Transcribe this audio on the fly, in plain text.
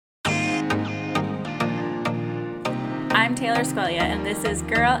I'm Taylor Squelia, and this is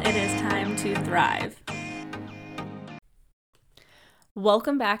Girl, It Is Time to Thrive.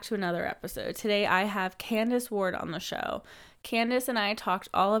 Welcome back to another episode. Today I have Candace Ward on the show. Candace and I talked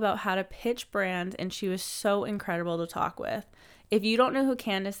all about how to pitch brands, and she was so incredible to talk with. If you don't know who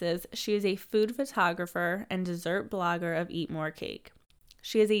Candace is, she is a food photographer and dessert blogger of Eat More Cake.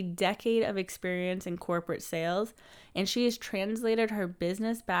 She has a decade of experience in corporate sales, and she has translated her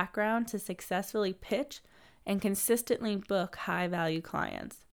business background to successfully pitch and consistently book high-value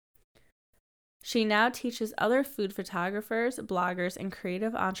clients. She now teaches other food photographers, bloggers, and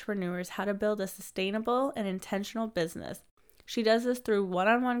creative entrepreneurs how to build a sustainable and intentional business. She does this through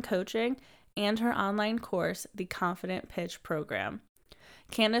one-on-one coaching and her online course, the Confident Pitch Program.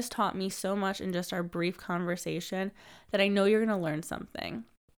 Candace taught me so much in just our brief conversation that I know you're going to learn something.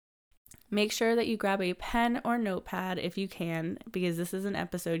 Make sure that you grab a pen or notepad if you can, because this is an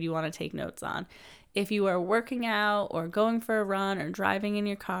episode you want to take notes on. If you are working out or going for a run or driving in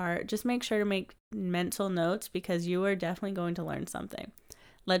your car, just make sure to make mental notes because you are definitely going to learn something.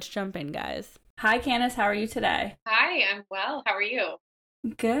 Let's jump in, guys. Hi, Candace. How are you today? Hi, I'm well. How are you?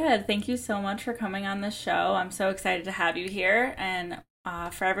 Good. Thank you so much for coming on the show. I'm so excited to have you here. And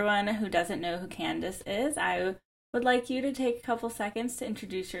for everyone who doesn't know who Candace is, I would like you to take a couple seconds to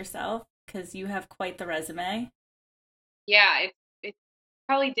introduce yourself because you have quite the resume. Yeah, it's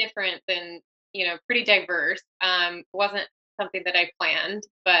probably different than, pretty diverse. Wasn't something that I planned,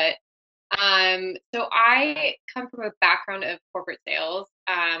 but so I come from a background of corporate sales.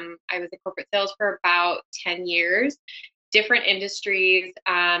 I was in corporate sales for about 10 years, different industries.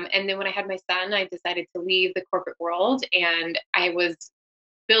 And then when I had my son, I decided to leave the corporate world and I was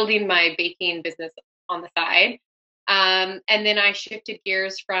building my baking business on the side. And then I shifted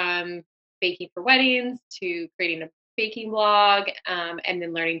gears from baking for weddings to creating a baking blog, and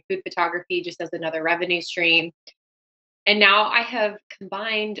then learning food photography just as another revenue stream. And now I have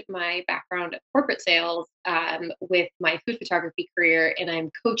combined my background of corporate sales with my food photography career, and I'm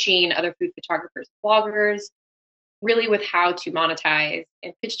coaching other food photographers, bloggers, really with how to monetize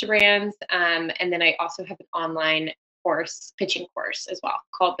and pitch to brands. And then I also have an online course, pitching course as well,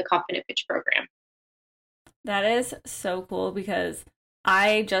 called the Confident Pitch Program. That is so cool because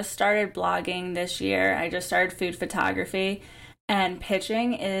I just started blogging this year. I just started food photography, and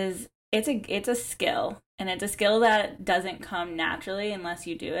pitching it's a skill, and it's a skill that doesn't come naturally unless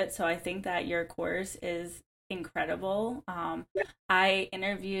you do it. So I think that your course is incredible. I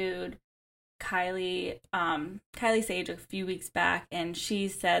interviewed Kylie Sage a few weeks back, and she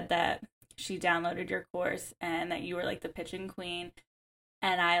said that she downloaded your course and that you were like the pitching queen.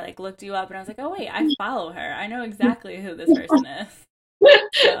 And I looked you up and I was like, oh wait, I follow her. I know exactly who this person is.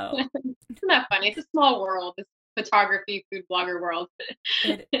 So isn't that funny? It's a small world, this photography food blogger world.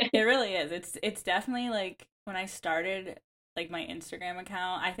 it really is. It's definitely like when I started my Instagram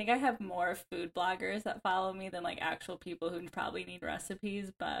account, I think I have more food bloggers that follow me than actual people who probably need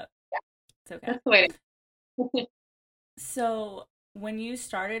recipes, but it's okay. That's the way. So when you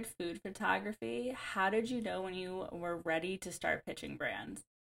started food photography, how did you know when you were ready to start pitching brands?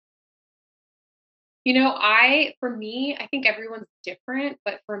 For me, I think everyone's different,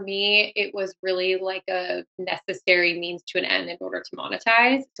 but for me, it was really like a necessary means to an end in order to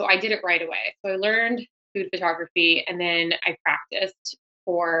monetize. So I did it right away. So I learned food photography and then I practiced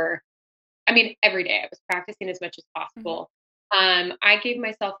every day I was practicing as much as possible. I gave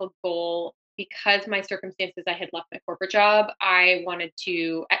myself a goal because my circumstances, I had left my corporate job. I wanted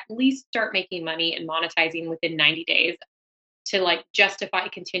to at least start making money and monetizing within 90 days to justify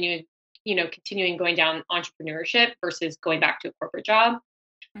continuing going down entrepreneurship versus going back to a corporate job.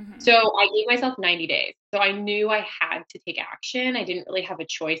 So I gave myself 90 days. So I knew I had to take action. I didn't really have a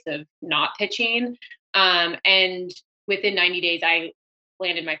choice of not pitching. And within 90 days, I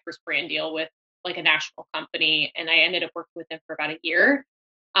landed my first brand deal with a national company, and I ended up working with them for about a year.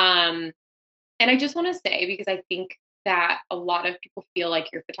 And I just want to say, because I think that a lot of people feel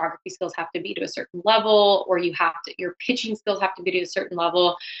like your photography skills have to be to a certain level, or your pitching skills have to be to a certain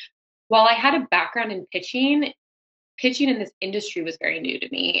level. While I had a background in pitching in this industry was very new to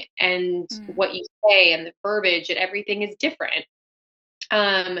me, and what you say and the verbiage and everything is different.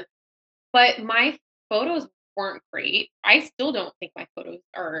 But my photos weren't great. I still don't think my photos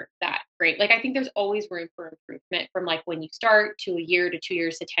are that great. I think there's always room for improvement from when you start to a year to 2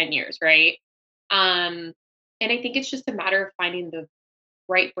 years to 10 years, right? And I think it's just a matter of finding the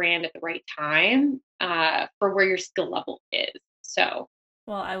right brand at the right time for where your skill level is. So.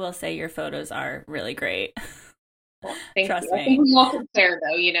 Well, I will say your photos are really great. Well, Trust me. I think we all compare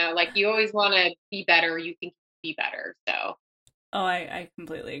though, you always want to be better. You think you can be better. So. Oh, I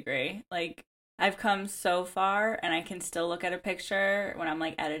completely agree. I've come so far and I can still look at a picture when I'm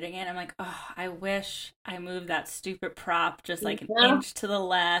like editing it. I'm like, oh, I wish I moved that stupid prop just like an Yeah, inch to the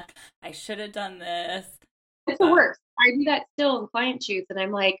left. I should have done this. it's the But worst. I do that still in client shoots, and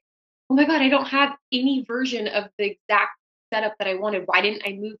I'm like, oh my God, I don't have any version of the exact setup that I wanted. Why didn't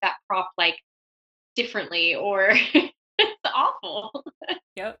I move that prop like differently? Or it's awful.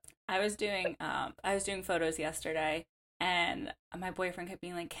 yep. I was doing photos yesterday and my boyfriend kept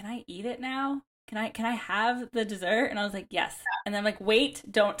being like, "Can I eat it now? Can I have the dessert?" And I was like, "Yes." And then I'm like, "Wait,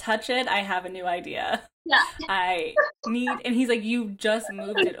 don't touch it. I have a new idea. Yeah. I need," and he's like, "You just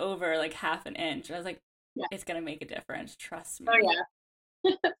moved it over like half an inch." And I was like, Yeah. "It's gonna make a difference, trust Oh me." yeah.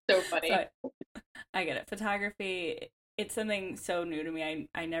 So So funny. I get it. Photography, it's something so new to me.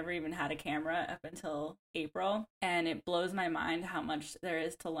 I never even had a camera up until April, and it blows my mind how much there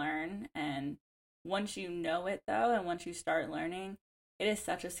is to learn. And once you know it, though, and once you start learning, it is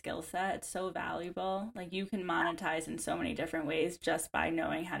such a skill set. It's so valuable. Like you can monetize in so many different ways just by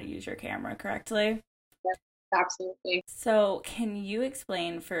knowing how to use your camera correctly. Yeah, absolutely. So, can you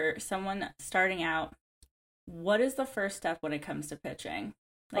explain for someone starting out what is the first step when it comes to pitching?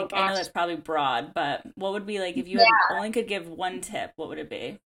 Oh Like, I know gosh. that's probably broad, but what would be like if you had Yeah. only could give one tip, what would it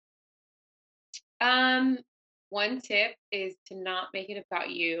be? Um, One tip is to not make it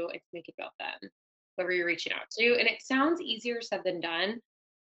about you and to make it about them, whoever you're reaching out to. And it sounds easier said than done,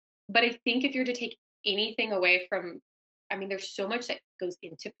 but I think if you're to take anything away from, I mean, there's so much that goes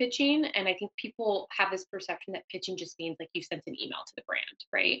into pitching. And I think people have this perception that pitching just means like you sent an email to the brand,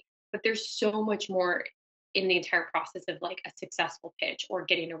 right? But there's so much more in the entire process of like a successful pitch or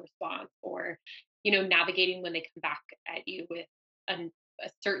getting a response or, navigating when they come back at you with a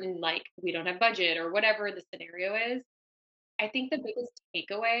certain, like, we don't have budget or whatever the scenario is. I think the biggest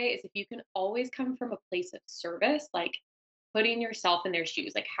takeaway is if you can always come from a place of service, like putting yourself in their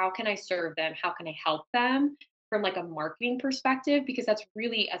shoes, like how can I serve them? How can I help them from like a marketing perspective? Because that's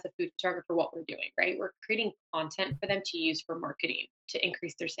really, as a food photographer, what we're doing, right? We're creating content for them to use for marketing to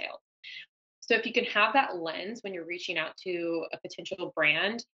increase their sales. So if you can have that lens when you're reaching out to a potential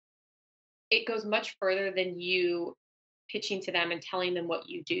brand, it goes much further than you pitching to them and telling them what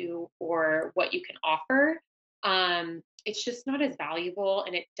you do or what you can offer. It's just not as valuable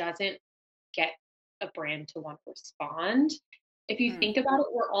and it doesn't get a brand to want to respond. If you Mm, think about it,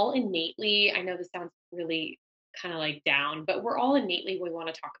 we're all innately, I know this sounds really kind of like down, but we're all innately, we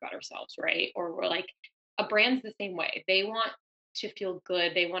want to talk about ourselves, right? Or we're like, a brand's the same way. They want to feel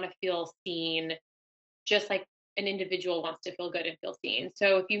good, they want to feel seen, just like an individual wants to feel good and feel seen.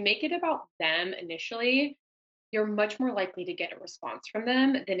 So if you make it about them initially, you're much more likely to get a response from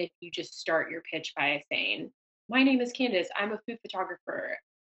them than if you just start your pitch by saying, "My name is Candace. I'm a food photographer.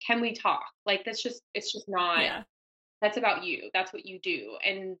 Can we talk?" Like it's just not, yeah. that's about you. That's what you do.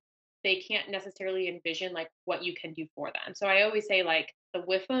 And they can't necessarily envision like what you can do for them. So I always say like the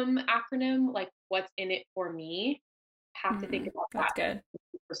WIFM acronym, like what's in it for me, have to think about that That's good.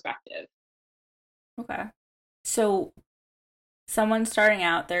 perspective. Okay. So, someone starting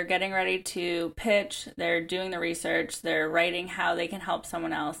out, they're getting ready to pitch, they're doing the research, they're writing how they can help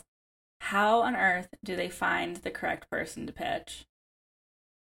someone else. How on earth do they find the correct person to pitch?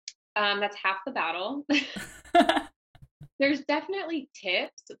 That's half the battle. There's definitely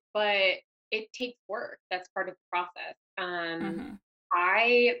tips, but it takes work. That's part of the process. hmm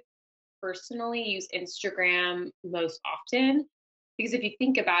I personally use Instagram most often because if you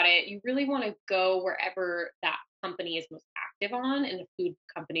think about it, you really want to go wherever that company is most active on, and the food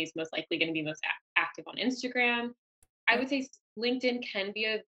company is most likely going to be most active on Instagram. I Yep. would say LinkedIn can be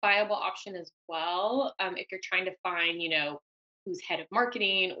a viable option as well, if you're trying to find, who's head of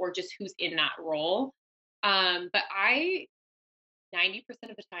marketing or just who's in that role. But I 90%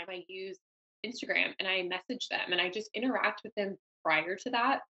 of the time I use Instagram and I message them and I just interact with them prior to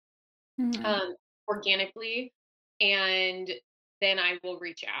that, hmm um, organically. And then I will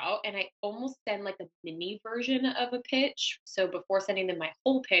reach out and I almost send like a mini version of a pitch. So before sending them my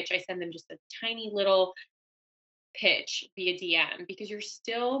whole pitch, I send them just a tiny little pitch via DM because you're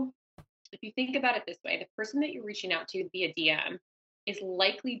still, if you think about it this way, the person that you're reaching out to via DM is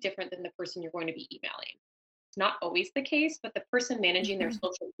likely different than the person you're going to be emailing. It's not always the case, but the person managing their hmm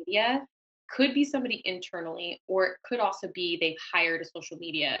social media could be somebody internally, or it could also be they've hired a social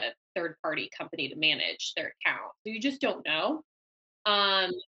media third party company to manage their account. So you just don't know.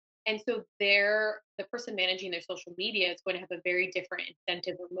 Um, and so the person managing their social media is going to have a very different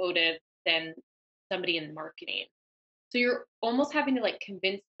incentive or motive than somebody in marketing. So you're almost having to like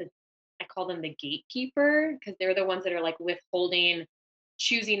convince I call them the gatekeeper, because they're the ones that are like withholding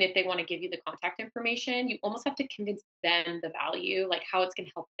choosing if they want to give you the contact information, you almost have to convince them the value, like how it's going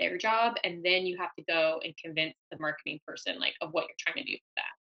to help their job. And then you have to go and convince the marketing person, like, of what you're trying to do for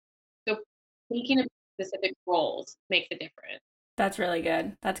that. So thinking of specific roles makes a difference. That's really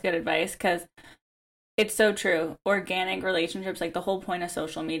good. That's good advice because it's so true. Organic relationships, like the whole point of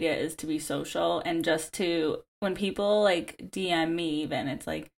social media is to be social and just to, when people like DM me, even, it's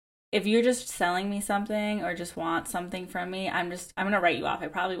like, if you're just selling me something or just want something from me, I'm going to write you off. I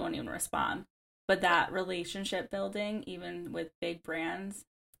probably won't even respond. But that relationship building, even with big brands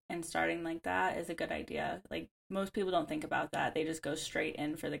and starting like that, is a good idea. Like, most people don't think about that. They just go straight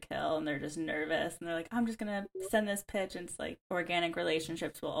in for the kill and they're just nervous and they're like, I'm just going to send this pitch. And it's like, organic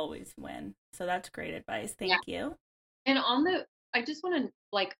relationships will always win. So that's great advice. Thank you. And I just want to,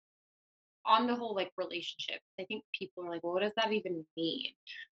 like, on the whole, like, relationship, I think people are like, well, what does that even mean?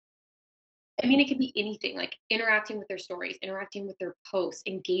 I mean, it could be anything, like interacting with their stories, interacting with their posts,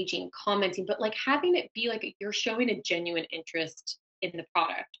 engaging, commenting, but like having it be like you're showing a genuine interest in the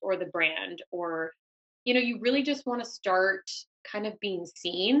product or the brand, or, you really just want to start kind of being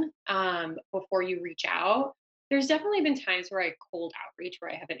seen before you reach out. There's definitely been times where I cold outreach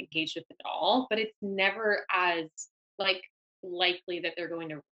where I haven't engaged with it at all, but it's never as like likely that they're going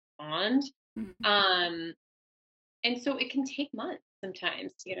to respond. Mm-hmm. And so it can take months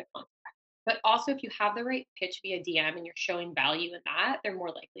sometimes to get a contact. But also, if you have the right pitch via DM and you're showing value in that, they're more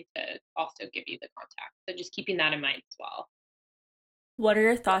likely to also give you the contact. So just keeping that in mind as well. What are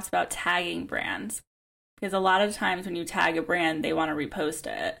your thoughts about tagging brands? Because a lot of times when you tag a brand, they want to repost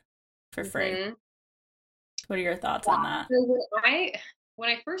it for free. Mm-hmm. What are your thoughts on that? So when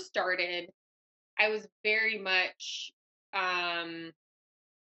I first started, I was very much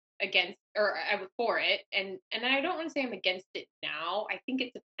against, or I was for it, and I don't want to say I'm against it now. I think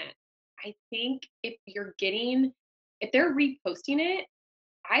it depends. I think if they're reposting it,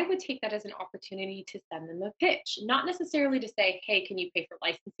 I would take that as an opportunity to send them a pitch, not necessarily to say, hey, can you pay for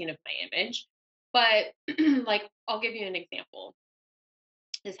licensing of my image? But like, I'll give you an example.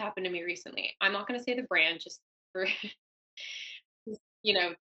 This happened to me recently. I'm not going to say the brand just for,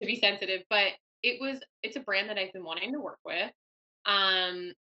 to be sensitive, but it's a brand that I've been wanting to work with.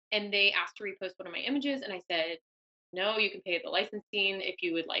 And they asked to repost one of my images, and I said, no, you can pay the licensing if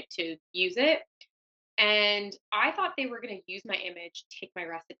you would like to use it. And I thought they were going to use my image, take my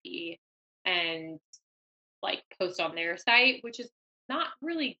recipe, and like post on their site, which is not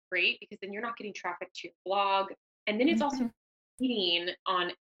really great because then you're not getting traffic to your blog. And then it's also competing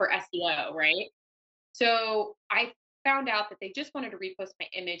for SEO, right? So I found out that they just wanted to repost my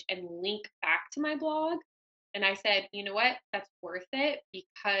image and link back to my blog. And I said, you know what? That's worth it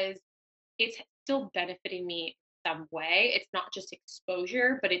because it's still benefiting me some way. It's not just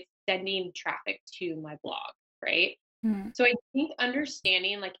exposure, but it's sending traffic to my blog, right? Mm-hmm. So I think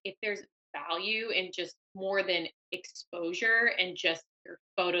understanding like if there's value in just more than exposure and just your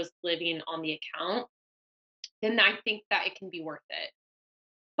photos living on the account, then I think that it can be worth it.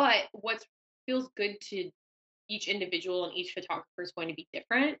 But what feels good to each individual and each photographer is going to be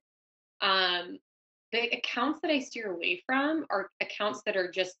different. The accounts that I steer away from are accounts that are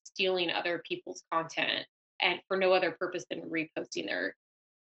just stealing other people's content and for no other purpose than reposting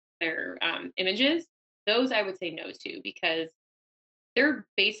their images. Those I would say no to because they're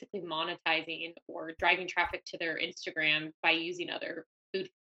basically monetizing or driving traffic to their Instagram by using other food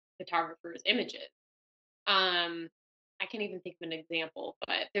photographers' images. I can't even think of an example,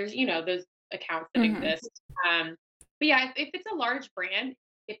 but there's those accounts that exist. But yeah, if it's a large brand,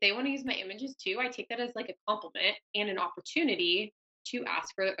 if they want to use my images too, I take that as like a compliment and an opportunity to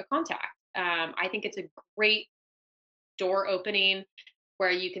ask for a contact. I think it's a great door opening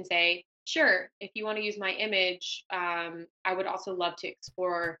where you can say, sure, if you want to use my image, I would also love to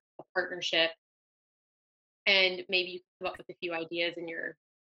explore a partnership. And maybe you can come up with a few ideas in your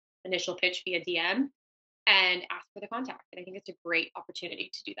initial pitch via DM and ask for the contact. And I think it's a great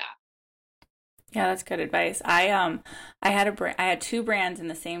opportunity to do that. Yeah, that's good advice. I had two brands in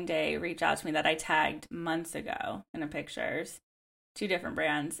the same day reach out to me that I tagged months ago in the pictures, two different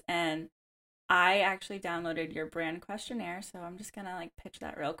brands, and I actually downloaded your brand questionnaire, so I'm just gonna like pitch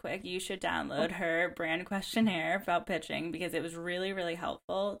that real quick. You should download her brand questionnaire about pitching because it was really, really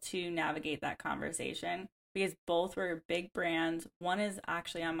helpful to navigate that conversation because both were big brands. One is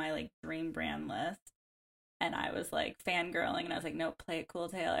actually on my like dream brand list, and I was like fangirling, and I was like, no, play it cool,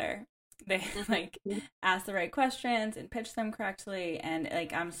 Taylor. They like ask the right questions and pitch them correctly, and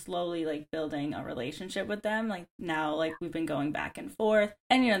like I'm slowly like building a relationship with them. Like now, like we've been going back and forth,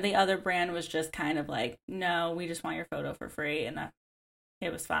 and the other brand was just kind of like, no, we just want your photo for free, and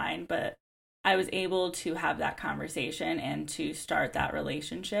it was fine. But I was able to have that conversation and to start that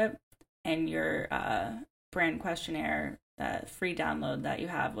relationship. And your brand questionnaire, that free download that you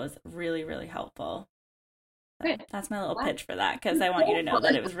have, was really, really helpful. So Good. that's my little Glad. pitch for that, because I want you to know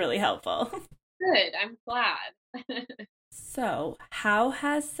that it was really helpful. Good. I'm glad. So, how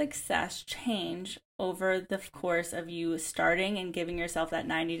has success changed over the course of you starting and giving yourself that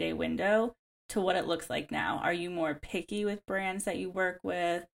 90-day window to what it looks like now? Are you more picky with brands that you work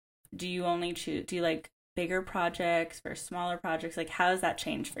with? Do you only choose, do you like bigger projects versus smaller projects? Like, how has that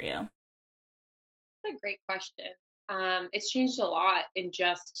changed for you? That's a great question. It's changed a lot in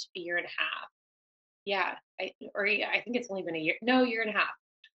just a year and a half. Yeah, yeah, I think it's only been a year. No, year and a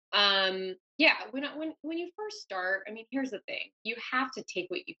half. Yeah, when you first start, I mean, here's the thing: you have to take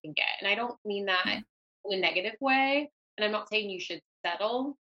what you can get, and I don't mean that Yeah. in a negative way. And I'm not saying you should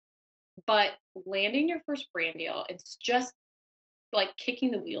settle, but landing your first brand deal, it's just like kicking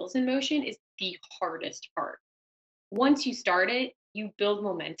the wheels in motion is the hardest part. Once you start it, you build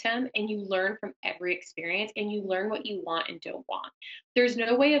momentum and you learn from every experience and you learn what you want and don't want. There's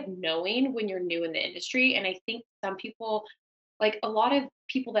no way of knowing when you're new in the industry. And I think some people, like a lot of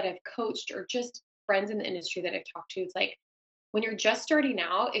people that I've coached or just friends in the industry that I've talked to, it's like when you're just starting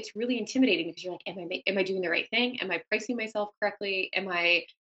out, it's really intimidating because you're like, am I doing the right thing? Am I pricing myself correctly? Am I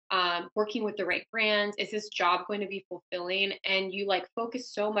working with the right brands? Is this job going to be fulfilling? And you like focus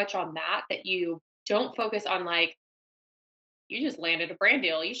so much on that that you don't focus on like, you just landed a brand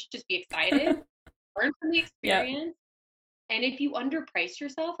deal. You should just be excited, learn from the Yep. experience. And if you underprice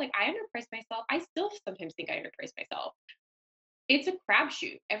yourself, like I underprice myself, I still sometimes think I underprice myself. It's a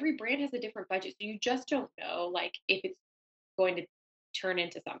crapshoot. Every brand has a different budget. So you just don't know like if it's going to turn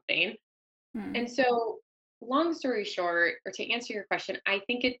into something. Hmm. And so long story short, or to answer your question, I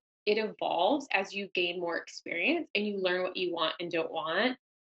think it evolves as you gain more experience and you learn what you want and don't want.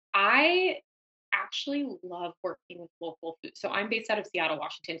 I actually love working with local food. So I'm based out of Seattle,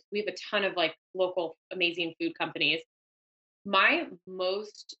 Washington. So we have a ton of like local amazing food companies. My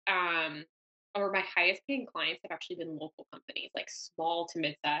most or my highest paying clients have actually been local companies, like small to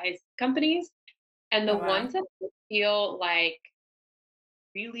mid-sized companies. And the Oh, wow. ones that feel like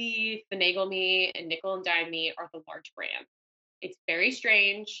really finagle me and nickel and dime me are the large brands. It's very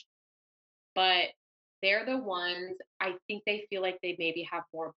strange, but they're the ones I think they feel like they maybe have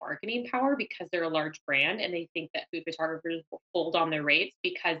more bargaining power because they're a large brand and they think that food photographers will fold on their rates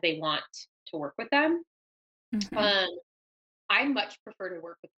because they want to work with them. Hmm. Um, I much prefer to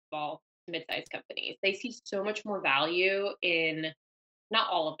work with small to mid-sized companies. They see so much more value in not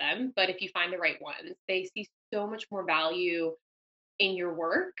all of them, but if you find the right ones, they see so much more value in your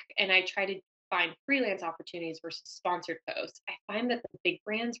work. And I try to find freelance opportunities versus sponsored posts. I find that the big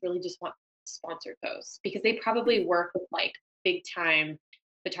brands really just want sponsored posts because they probably work with like big time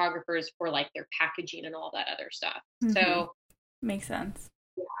photographers for like their packaging and all that other stuff. Hmm. So Makes sense.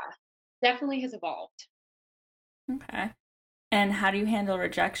 yeah, definitely has evolved. Okay. And how do you handle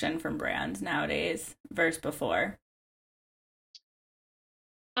rejection from brands nowadays versus before?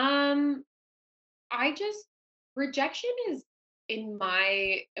 Um, I just rejection is, in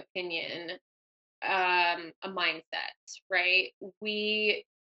my opinion, a mindset, right? We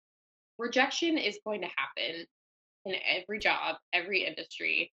rejection is going to happen in every job, every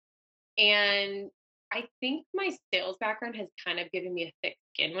industry. And I think my sales background has kind of given me a thick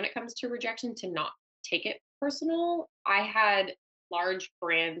skin when it comes to rejection to not take it personal. I had large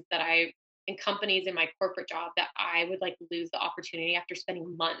brands that and companies in my corporate job that I would like lose the opportunity after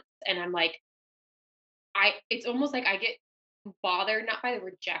spending months. And I'm like, it's almost like I get bothered not by the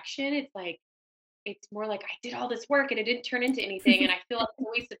rejection. It's like, it's more like I did all this work and it didn't turn into anything. And I feel like it's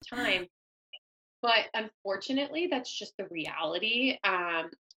a waste of time. But unfortunately, that's just the reality. And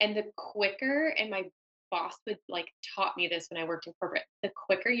the quicker, and my boss would like taught me this when I worked in corporate, the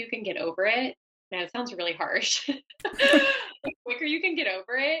quicker you can get over it. Now it sounds really harsh. The quicker you can get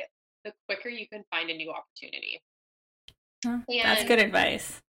over it, the quicker you can find a new opportunity. Huh, that's And good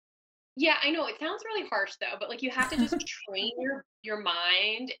advice. yeah, I know it sounds really harsh though, but like you have to just train your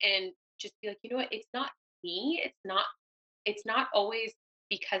mind and just be like, you know what, it's not me. It's not always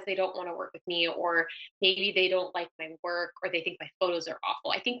because they don't want to work with me or maybe they don't like my work or they think my photos are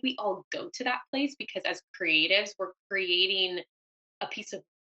awful. I think we all go to that place because as creatives, we're creating a piece of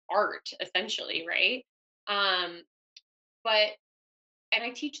art essentially, right? Um, but and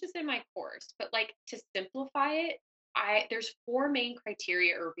I teach this in my course, but like to simplify it, I there's four main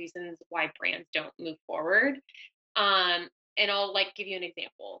criteria or reasons why brands don't move forward. Um, and I'll like give you an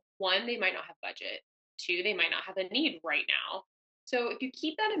example. One, they might not have budget. Two, they might not have a need right now. So if you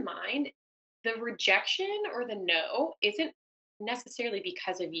keep that in mind, the rejection or the no isn't necessarily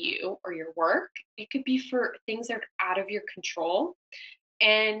because of you or your work. It could be for things that are out of your control.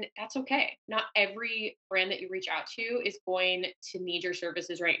 And that's okay. Not every brand that you reach out to is going to need your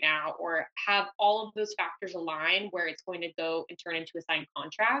services right now or have all of those factors align where it's going to go and turn into a signed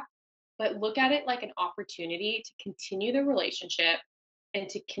contract. But look at it like an opportunity to continue the relationship and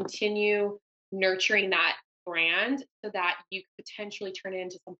to continue nurturing that brand so that you could potentially turn it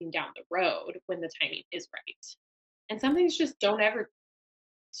into something down the road when the timing is right. And some things just don't ever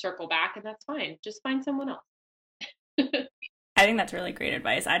circle back, and that's fine. Just find someone else. I think that's really great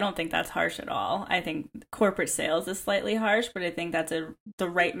advice. I don't think that's harsh at all. I think corporate sales is slightly harsh, but I think that's the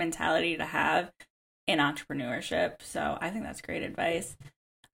right mentality to have in entrepreneurship. So I think that's great advice.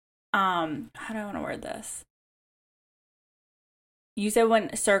 How do I want to word this? You said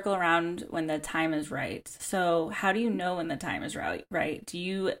when circle around when the time is right. So how do you know when the time is right? Do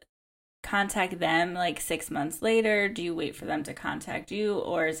you contact them like 6 months later? Do you wait for them to contact you,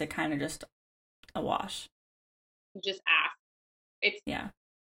 or is it kind of just a wash? Just ask. It's Yeah.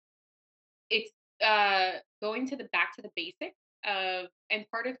 it's going to the back to the basics of, and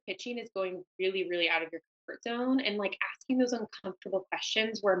part of pitching is going really, really out of your comfort zone and like asking those uncomfortable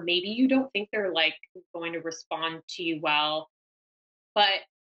questions where maybe you don't think they're like going to respond to you well. But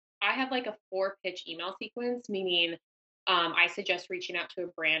I have like a 4 pitch email sequence, meaning I suggest reaching out to a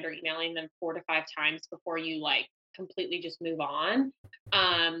brand or emailing them 4 to 5 times before you like completely just move on.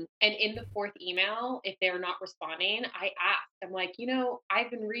 And in the fourth email, if they're not responding, I ask, I'm like,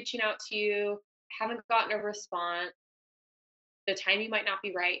 I've been reaching out to you, haven't gotten a response. The timing might not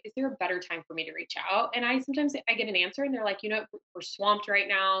be right. Is there a better time for me to reach out? And I get an answer and they're like, we're swamped right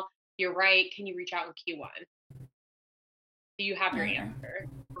now. You're right. Can you reach out in Q1? Do you have your Okay. answer?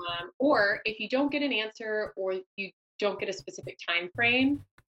 Or if you don't get an answer or you don't get a specific time frame,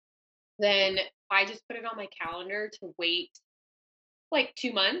 then I just put it on my calendar to wait like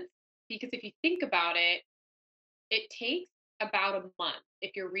 2 months. Because if you think about it, it takes about a month.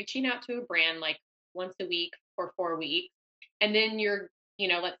 If you're reaching out to a brand like once a week for 4 weeks, and then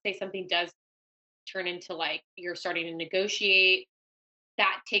let's say something does turn into like you're starting to negotiate,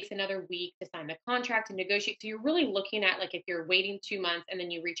 that takes another week to sign the contract and negotiate. So you're really looking at like if you're waiting 2 months and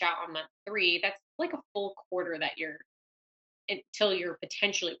then you reach out on month 3, that's like a full quarter that you're until you're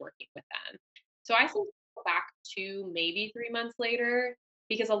potentially working with them. So I think go back to maybe 3 months later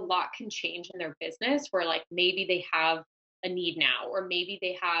because a lot can change in their business where like maybe they have a need now or maybe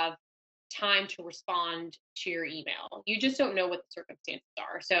they have time to respond to your email. You just don't know what the circumstances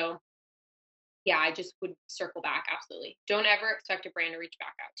are. So yeah, I just would circle back. Absolutely. Don't ever expect a brand to reach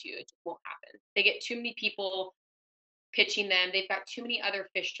back out to you. It just won't happen. They get too many people pitching them. They've got too many other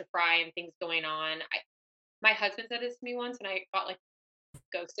fish to fry and things going on. My husband said this to me once and I got like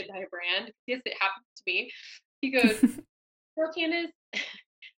ghosted by a brand. Yes, it happened to me. He goes, "Well, Candace,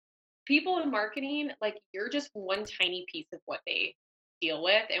 people in marketing, like you're just one tiny piece of what they deal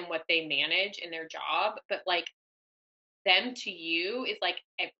with and what they manage in their job. But like them to you is like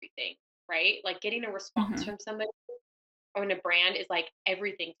everything, right? Like getting a response Hmm. from somebody or in a brand is like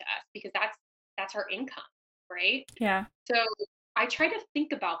everything to us because that's our income, right? Yeah. So I try to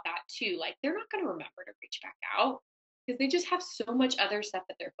think about that too. Like they're not going to remember to reach back out because they just have so much other stuff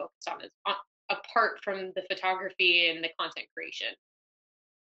that they're focused on apart from the photography and the content creation.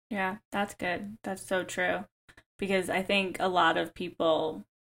 Yeah, that's good. That's so true. Because I think a lot of people,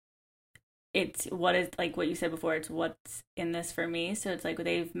 it's what is like what you said before, it's what's in this for me. So it's like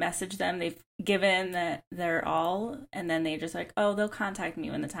they've messaged them, they've given that their all, and then they just like, oh, they'll contact me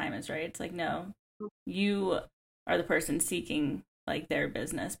when the time is right. It's like, no, you are the person seeking like their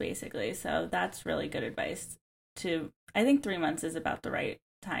business basically. So that's really good advice to, I think 3 months is about the right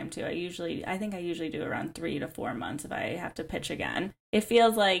time too. I think I usually do around 3 to 4 months if I have to pitch again. It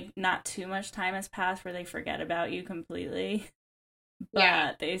feels like not too much time has passed where they forget about you completely,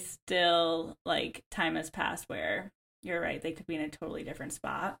 Yeah. but they still like time has passed where you're right, they could be in a totally different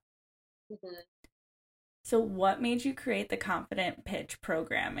spot. hmm So what made you create the Confident Pitch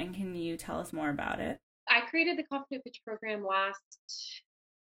program, and can you tell us more about it? I created the Confident Pitch program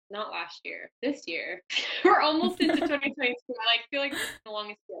not last year, this year. We're almost into 2022. I like feel like it's the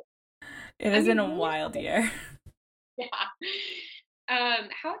longest year. It I has been mean, a really, wild year. yeah.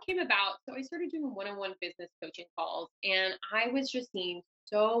 How it came about. So I started doing one-on-one business coaching calls, and I was just seeing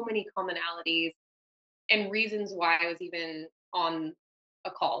so many commonalities and reasons why I was even on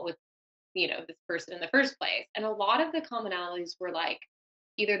a call with, this person in the first place. And a lot of the commonalities were like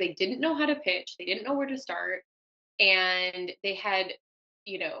either they didn't know how to pitch, they didn't know where to start, and they had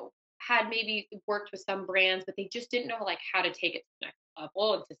maybe worked with some brands, but they just didn't know like how to take it to the next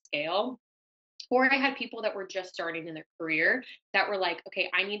level and to scale. Or I had people that were just starting in their career that were like, okay,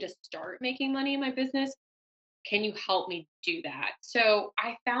 I need to start making money in my business. Can you help me do that? So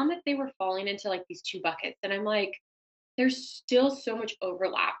I found that they were falling into like these two buckets. And I'm like, there's still so much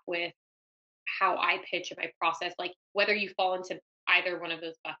overlap with how I pitch and my process, like whether you fall into either one of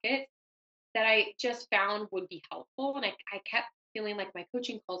those buckets that I just found would be helpful. And I kept feeling like my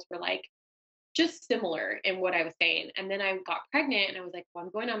coaching calls were like just similar in what I was saying. And then I got pregnant and I was like, well,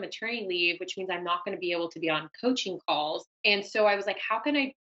 I'm going on maternity leave, which means I'm not going to be able to be on coaching calls. And so I was like, how can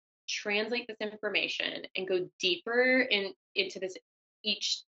I translate this information and go deeper into this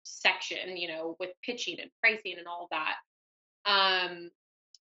each section, with pitching and pricing and all of that,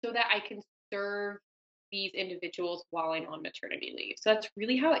 so that I can serve these individuals while I'm on maternity leave. So that's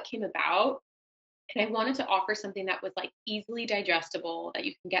really how it came about. And I wanted to offer something that was like easily digestible that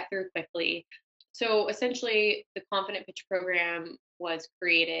you can get through quickly. So essentially, the Confident Pitch program was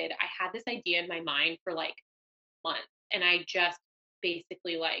created. I had this idea in my mind for like months, and I just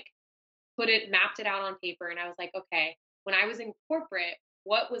basically like mapped it out on paper. And I was like, okay, when I was in corporate,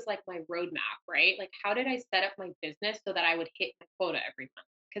 what was like my roadmap, right? Like, how did I set up my business so that I would hit my quota every month?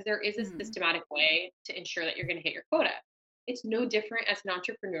 Because there is a Mm. systematic way to ensure that you're going to hit your quota. It's no different as an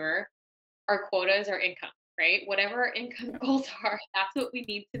entrepreneur. Our quota is our income, right? Whatever our income goals are, that's what we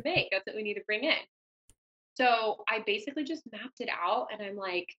need to make. That's what we need to bring in. So I basically just mapped it out and I'm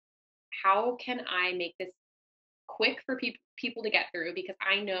like, how can I make this quick for people to get through? Because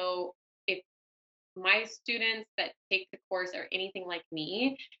I know if my students that take the course are anything like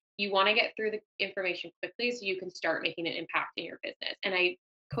me, you want to get through the information quickly so you can start making an impact in your business. And I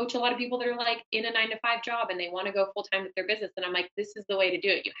coach a lot of people that are like in a 9 to 5 job and they want to go full time with their business. And I'm like, this is the way to do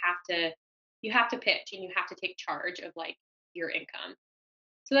it. You have to pitch and you have to take charge of like your income.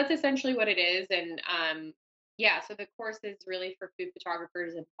 So that's essentially what it is. And yeah, so the course is really for food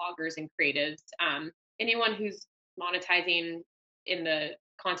photographers and bloggers and creatives. Anyone who's monetizing in the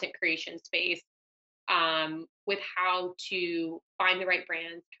content creation space, with how to find the right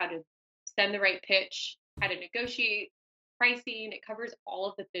brands, how to send the right pitch, how to negotiate pricing. It covers all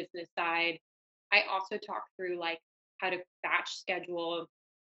of the business side. I also talk through like how to batch schedule,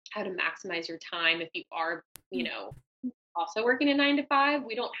 how to maximize your time if you are, also working a 9 to 5.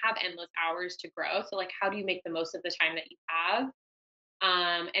 We don't have endless hours to grow. So like, how do you make the most of the time that you have?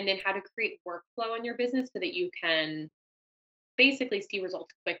 And then how to create workflow in your business so that you can basically see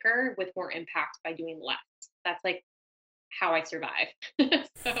results quicker with more impact by doing less. That's like how I survive.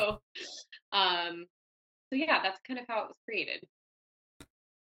 so, um, so yeah, that's kind of how it was created.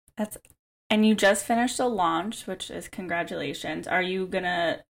 That's and you just finished a launch, which is congratulations. Are you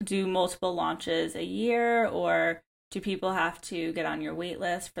gonna do multiple launches a year, or do people have to get on your wait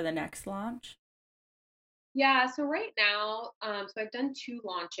list for the next launch? Yeah. So right now, so I've done 2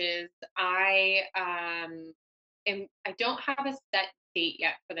 launches. I don't have a set date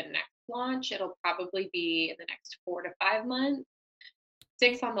yet for the next launch. It'll probably be in the next 4 to 5 months.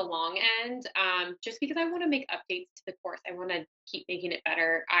 6 on the long end, just because I want to make updates to the course. I want to keep making it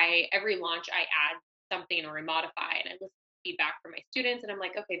better. Every launch I add something or I modify, and I listen to feedback from my students, and I'm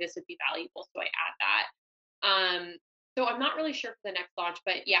like, okay, this would be valuable, so I add that. So I'm not really sure for the next launch,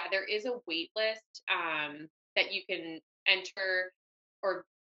 but yeah, there is a wait list that you can enter or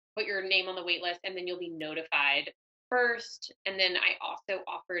put your name on the wait list, and then you'll be notified first. And then I also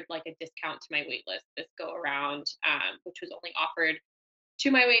offered like a discount to my wait list this go around, which was only offered to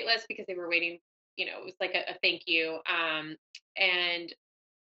my wait list because they were waiting. It was like a thank you. And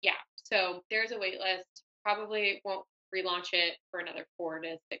yeah, so there's a wait list. Probably won't relaunch it for another 4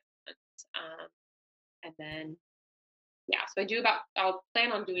 to 6 months. And then, yeah, so I'll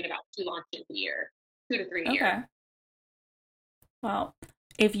plan on doing about 2 launches a year, 2 to 3 a year. Okay. Well,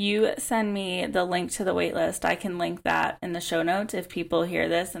 if you send me the link to the wait list, I can link that in the show notes if people hear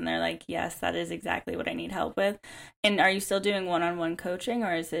this and they're like, yes, that is exactly what I need help with. And are you still doing one-on-one coaching,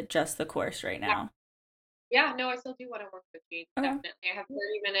 or is it just the course right Yeah. now? Yeah, no, I still do one-on-one coaching. Okay. Definitely. I have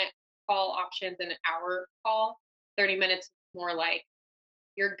 30-minute call options and an hour call. 30 minutes more like,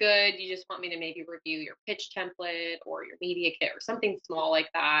 you're good. You just want me to maybe review your pitch template or your media kit or something small like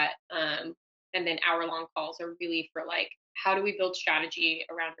that. And then hour-long calls are really for like, how do we build strategy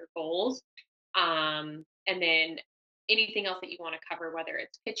around your goals? And then anything else that you want to cover, whether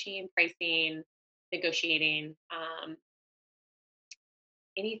it's pitching, pricing, negotiating,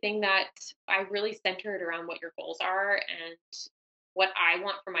 anything that I really centered around what your goals are and what I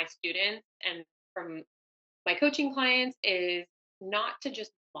want from my students and from my coaching clients is not to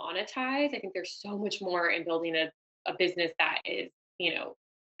just monetize. I think there's so much more in building a business that is,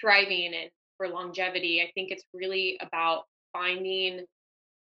 thriving and for longevity. I think it's really about finding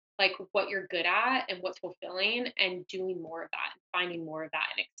like what you're good at and what's fulfilling and doing more of that and finding more of that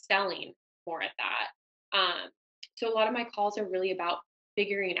and excelling more at that. So a lot of my calls are really about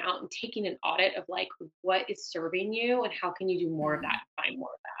figuring out and taking an audit of like what is serving you and how can you do more of that and find more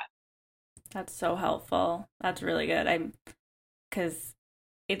of that. That's so helpful. That's really good. Because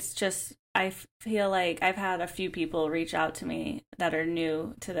it's just, I feel like I've had a few people reach out to me that are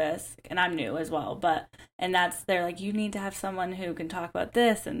new to this, and I'm new as well, and they're like, you need to have someone who can talk about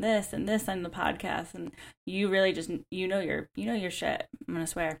this and this and this on the podcast. And you really just, your shit. I'm going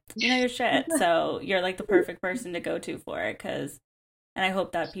to swear, your shit. So you're like the perfect person to go to for it. And I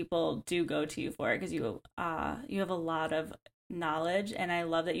hope that people do go to you for it because you have a lot of knowledge. And I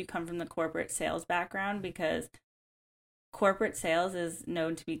love that you come from the corporate sales background because corporate sales is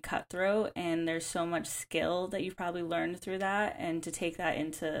known to be cutthroat, and there's so much skill that you've probably learned through that, and to take that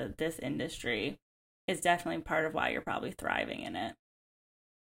into this industry is definitely part of why you're probably thriving in it.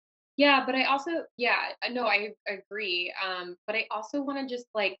 Yeah, but I also, no, I agree. But I also want to just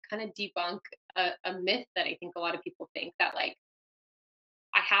like kind of debunk a myth that I think a lot of people think that like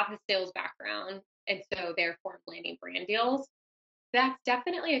I have the sales background and so therefore I'm landing brand deals. That's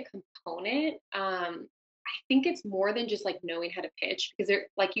definitely a component. I think it's more than just like knowing how to pitch because there,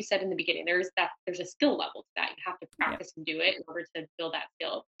 like you said in the beginning, there's a skill level to that. You have to Yep. practice and do it in order to build that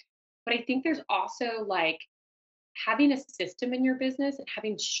skill. But I think there's also like having a system in your business and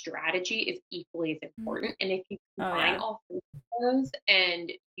having strategy is equally as important. And if you Oh combine yeah. all three of those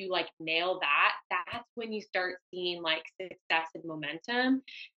and you like nail that, that's when you start seeing like success and momentum.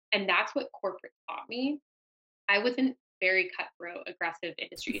 And that's what corporate taught me. I was in very cutthroat, aggressive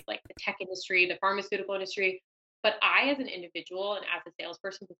industries like the tech industry, the pharmaceutical industry. But I, as an individual and as a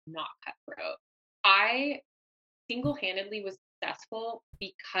salesperson, was not cutthroat. I single handedly was successful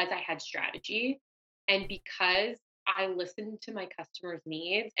because I had strategy and because I listened to my customers'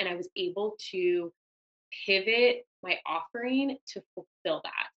 needs and I was able to pivot my offering to fulfill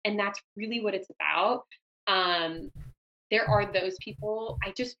that. And that's really what it's about. Um, there are those people,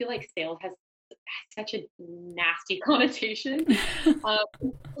 I just feel like sales has such a nasty connotation. People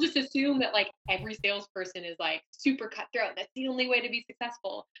just assume that like every salesperson is like super cutthroat. That's the only way to be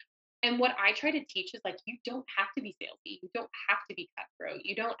successful. And what I try to teach is like, you don't have to be salesy. You don't have to be cutthroat.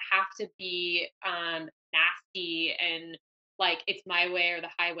 You don't have to be nasty and like, it's my way or the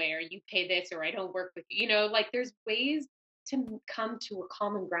highway, or you pay this, or I don't work with you. You know, like there's ways to come to a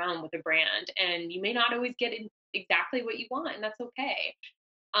common ground with a brand, and you may not always get exactly what you want, and that's okay.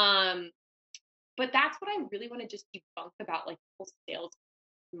 Um, but that's what I really want to just debunk about like whole sales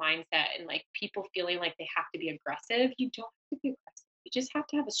mindset and like people feeling like they have to be aggressive. You don't have to be aggressive. You just have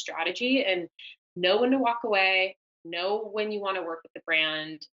to have a strategy and know when to walk away, know when you want to work with the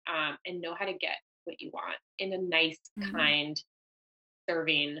brand, and know how to get what you want in a nice, Mhm. kind,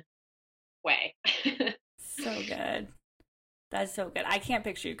 serving way. So good. That's so good. I can't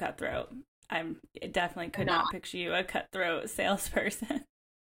picture you cutthroat. Definitely could No, not picture you a cutthroat salesperson.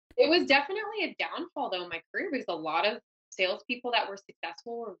 it was definitely a downfall though in my career because a lot of salespeople that were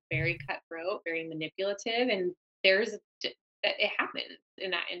successful were very cutthroat, very manipulative, and there's that it happens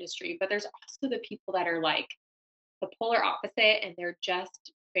in that industry. But there's also the people that are like the polar opposite, and they're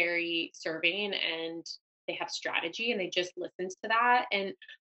just very serving and they have strategy and they just listen to that. And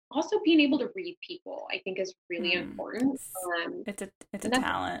also being able to read people, I think, is really Hmm. important. It's a And that's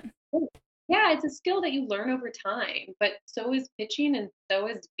talent. yeah, it's a skill that you learn over time, but so is pitching and so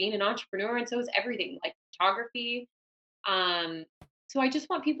is being an entrepreneur and so is everything like photography. Um, so I just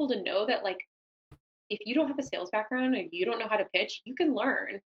want people to know that like if you don't have a sales background and you don't know how to pitch, you can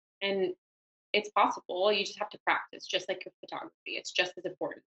learn and it's possible. You just have to practice, just like your photography. It's just as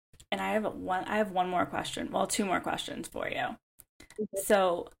important. And I have one more question. Well, two more questions for you. Mhm.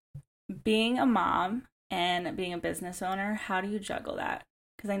 So, being a mom and being a business owner, how do you juggle that?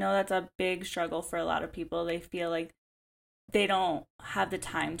 Because I know that's a big struggle for a lot of people. They feel like they don't have the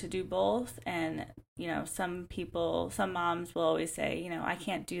time to do both. And, some moms will always say, I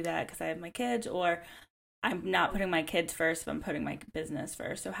can't do that because I have my kids, or I'm not putting my kids first, but I'm putting my business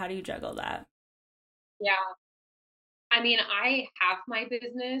first. So, how do you juggle that? Yeah. I mean, I have my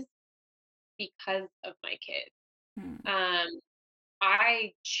business because of my kids. Hmm. Um,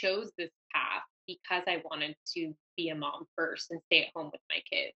 I chose this path because I wanted to be a mom first and stay at home with my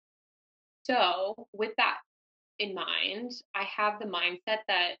kids. So, with that in mind, I have the mindset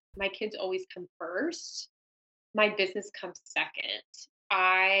that my kids always come first, my business comes second.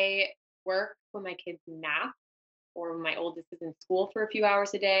 I work when my kids nap or when my oldest is in school for a few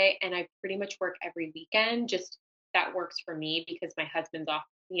hours a day, and I pretty much work every weekend. Just that works for me because my husband's off,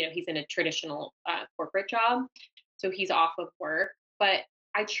 he's in a traditional corporate job. So he's off of work. But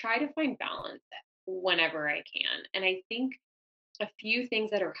I try to find balance whenever I can. And I think a few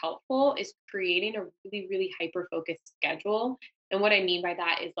things that are helpful is creating a really, really hyper focused schedule. And what I mean by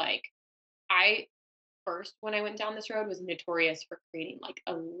that is like, I first, when I went down this road, was notorious for creating like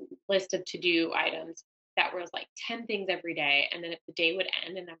a list of to do items that was like 10 things every day. And then if the day would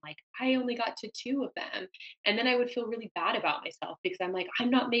end and I'm like, I only got to two of them. And then I would feel really bad about myself because I'm like, I'm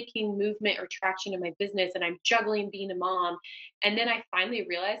not making movement or traction in my business and I'm juggling being a mom. And then I finally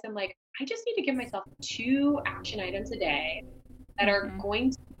realized I'm like, I just need to give myself two action items a day that are Mm-hmm.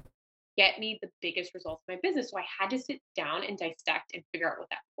 going to get me the biggest results in my business. So I had to sit down and dissect and figure out what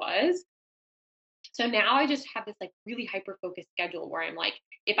that was. So now I just have this like really hyper focused schedule where I'm like,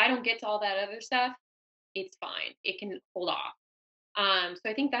 if I don't get to all that other stuff, it's fine. It can hold off. So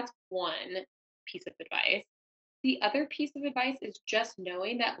I think that's one piece of advice. The other piece of advice is just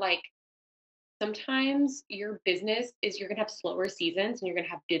knowing that like sometimes your business is you're gonna have slower seasons and you're gonna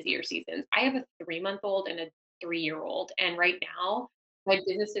have busier seasons. I have a 3 month old and a 3 year old, and right now my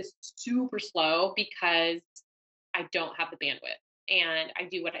business is super slow because I don't have the bandwidth and I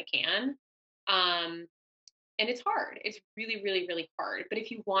do what I can. Um, and it's hard. It's really, really, really hard. But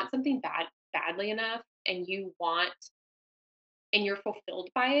if you want something badly enough and you want and you're fulfilled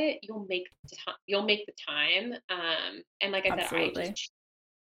by it, you'll make the time. And like I said, Absolutely.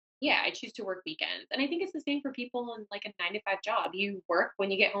 yeah, I choose to work weekends. And I think it's the same for people in like a 9 to 5 job. You work when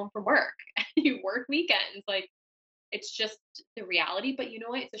you get home from work. You work weekends. Like it's just the reality. But you know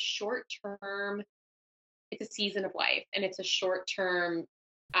what? It's a short term, it's a season of life and it's a short term,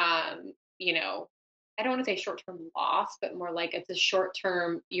 you know, I don't want to say short term loss, but more like it's a short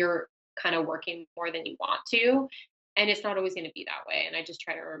term, you're kind of working more than you want to. And it's not always going to be that way. And I just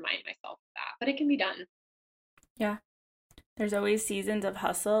try to remind myself of that, but it can be done. Yeah. There's always seasons of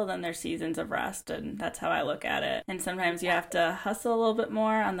hustle, then there's seasons of rest, and that's how I look at it. And sometimes you have to hustle a little bit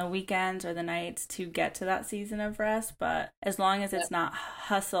more on the weekends or the nights to get to that season of rest. But as long as Yep. it's not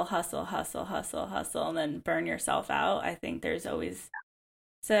hustle, hustle, hustle, hustle, hustle, and then burn yourself out, I think there's always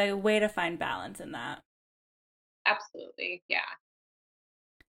it's a way to find balance in that. Absolutely. Yeah.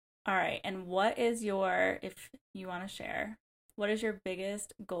 All right. And what is your, if you want to share, what is your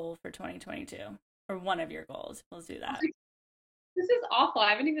biggest goal for 2022? Or one of your goals? Let's do that. This is awful.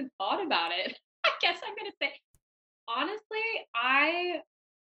 I haven't even thought about it. I guess I'm going to say, honestly,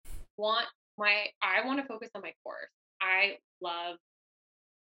 want I want to focus on my course. Love,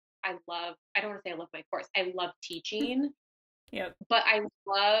 I don't want to say I love my course. I love teaching, Yep. but I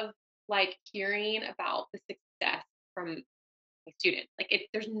love like hearing about the success from my students. Like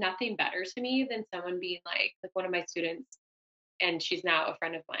there's nothing better to me than someone being like one of my students, and she's now a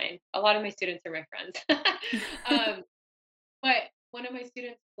friend of mine. A lot of my students are my friends. um, but one of my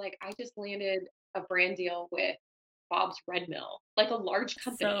students, like, I just landed a brand deal with Bob's Red Mill, like a large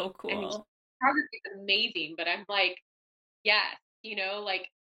So company. I mean, cool. photography is amazing, but I'm like, yes, like,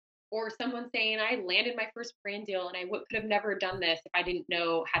 or someone saying I landed my first brand deal and I could have never done this if I didn't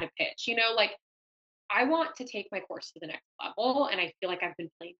know how to pitch, like I want to take my course to the next level. And I feel like I've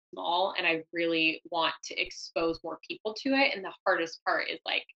been playing small and I really want to expose more people to it. And the hardest part is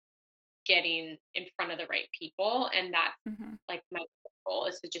like getting in front of the right people. And that's Hmm. like my goal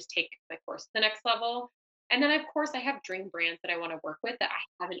is to just take my course to the next level. And then of course I have dream brands that I want to work with that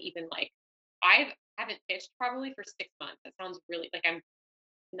I haven't even like, I haven't pitched probably for 6 months. That sounds really like I'm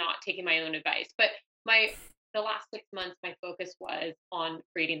not taking my own advice, but the last 6 months, my focus was on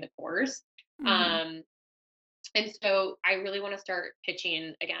creating the course. Hmm. Um, and so I really want to start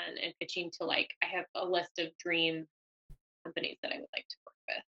pitching again and pitching to like, I have a list of dream companies that I would like to work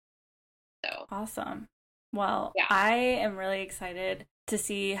with. So Awesome. Well, yeah, I am really excited to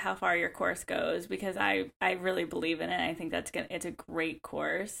see how far your course goes because I really believe in it. I think it's a great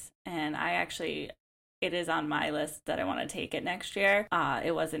course, and I actually it is on my list that I want to take it next year.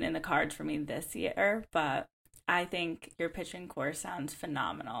 It wasn't in the cards for me this year, but I think your pitching course sounds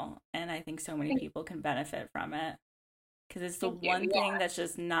phenomenal, and I think so many thank, people can benefit from it because it's the thank you. one thing Yeah, that's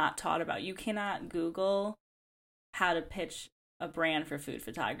just not taught about. You cannot Google how to pitch a brand for food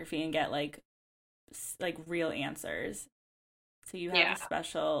photography and get like real answers. So yeah.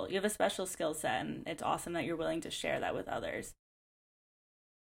 you have a special skill set, and it's awesome that you're willing to share that with others.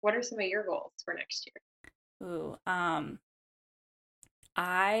 What are some of your goals for next year? Ooh,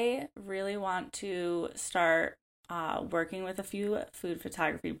 I really want to start working with a few food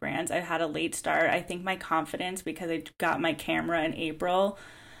photography brands. I had a late start. I think my confidence because I got my camera in April.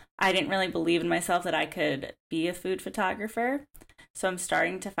 I didn't really believe in myself that I could be a food photographer. So I'm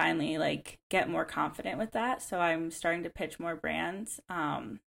starting to finally like get more confident with that. So I'm starting to pitch more brands.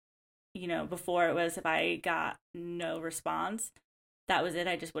 Before it was if I got no response, that was it.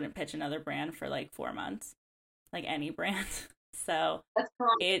 I just wouldn't pitch another brand for like 4 months, like any brand. So That's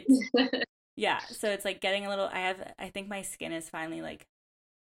common. it's, yeah. So it's like getting a little, I think my skin is finally like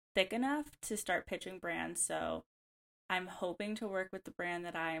thick enough to start pitching brands. So I'm hoping to work with the brand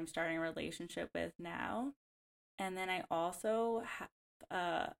that I am starting a relationship with now. And then I also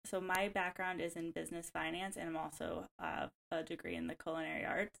so my background is in business finance, and I'm also a degree in the culinary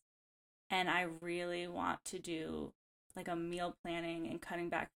arts. And I really want to do like a meal planning and cutting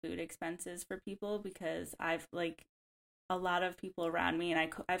back food expenses for people, because I've like a lot of people around me,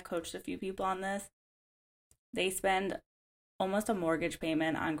 and I've coached a few people on this. They spend almost a mortgage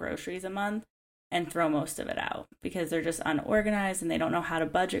payment on groceries a month and throw most of it out because they're just unorganized and they don't know how to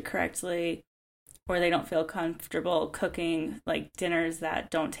budget correctly, or they don't feel comfortable cooking like dinners that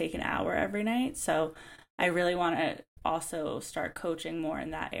don't take an hour every night. So I really want to also start coaching more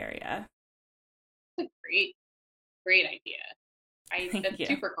in that area. That's a great idea. Thank That's you.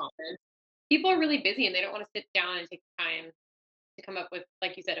 super common. People are really busy and they don't want to sit down and take time to come up with,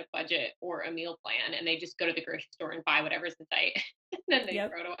 like you said, a budget or a meal plan, and they just go to the grocery store and buy whatever's in sight and then they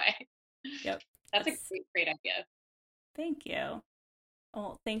Yep. throw it away. Yep. That's a great idea. Thank you.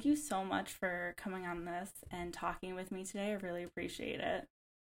 Well, thank you so much for coming on this and talking with me today. I really appreciate it.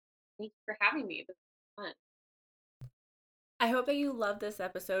 Thanks for having me. This was fun. I hope that you loved this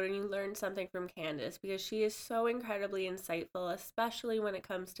episode and you learned something from Candace, because she is so incredibly insightful, especially when it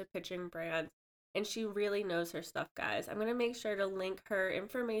comes to pitching brands. And she really knows her stuff, guys. I'm going to make sure to link her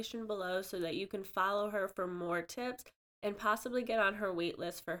information below so that you can follow her for more tips and possibly get on her wait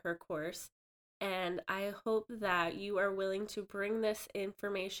list for her course. And I hope that you are willing to bring this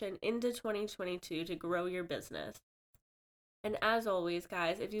information into 2022 to grow your business. And as always,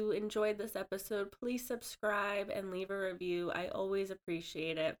 guys, if you enjoyed this episode, please subscribe and leave a review. I always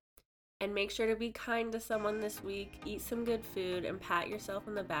appreciate it. And make sure to be kind to someone this week, eat some good food, and pat yourself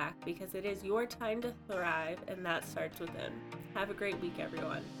on the back, because it is your time to thrive, and that starts within. Have a great week,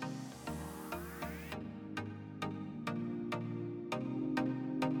 everyone.